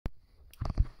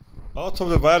out of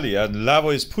the valley and lava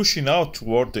is pushing out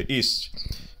toward the east.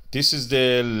 This is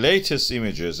the latest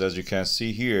images. As you can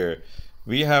see here,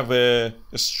 we have a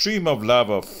stream of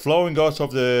lava flowing out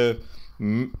of the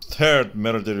third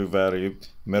Meradalir Valley,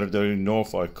 Meradalir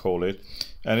North I call it,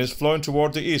 and it's flowing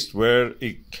toward the east, where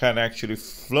it can actually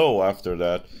flow after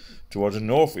that toward the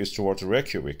northeast, towards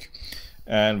Reykjavik.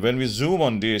 And when we zoom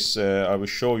on this, I will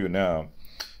show you now.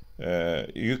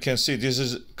 You can see this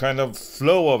is kind of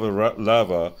flow of a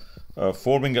lava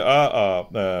forming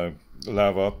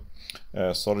lava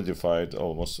solidified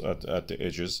almost at the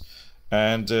edges,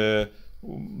 and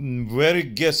where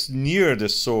it gets near the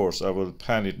source, I will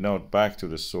pan it now back to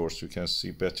the source. You can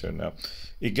see better now.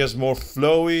 It gets more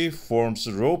flowy,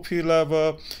 forms ropey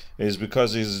lava. Is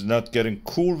because it's not getting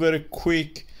cool very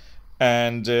quick,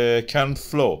 and can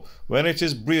flow. When it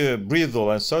is breathable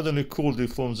and suddenly cooled,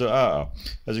 it forms a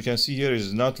As you can see here,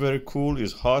 it's not very cool,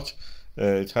 it's hot.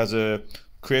 It has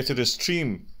created a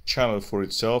stream channel for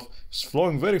itself. It's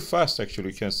flowing very fast, actually,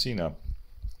 you can see now.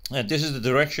 And this is the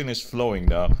direction it's flowing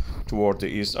now toward the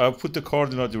east. I've put the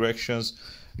coordinate directions.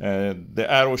 The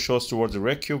arrow shows toward the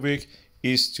Reykjavik,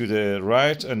 east to the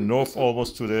right, and north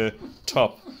almost to the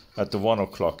top at the 1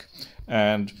 o'clock.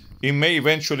 And it may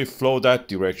eventually flow that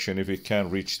direction if it can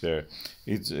reach there.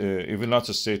 It will not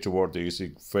stay toward the east.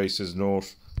 It faces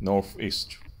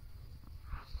northeast.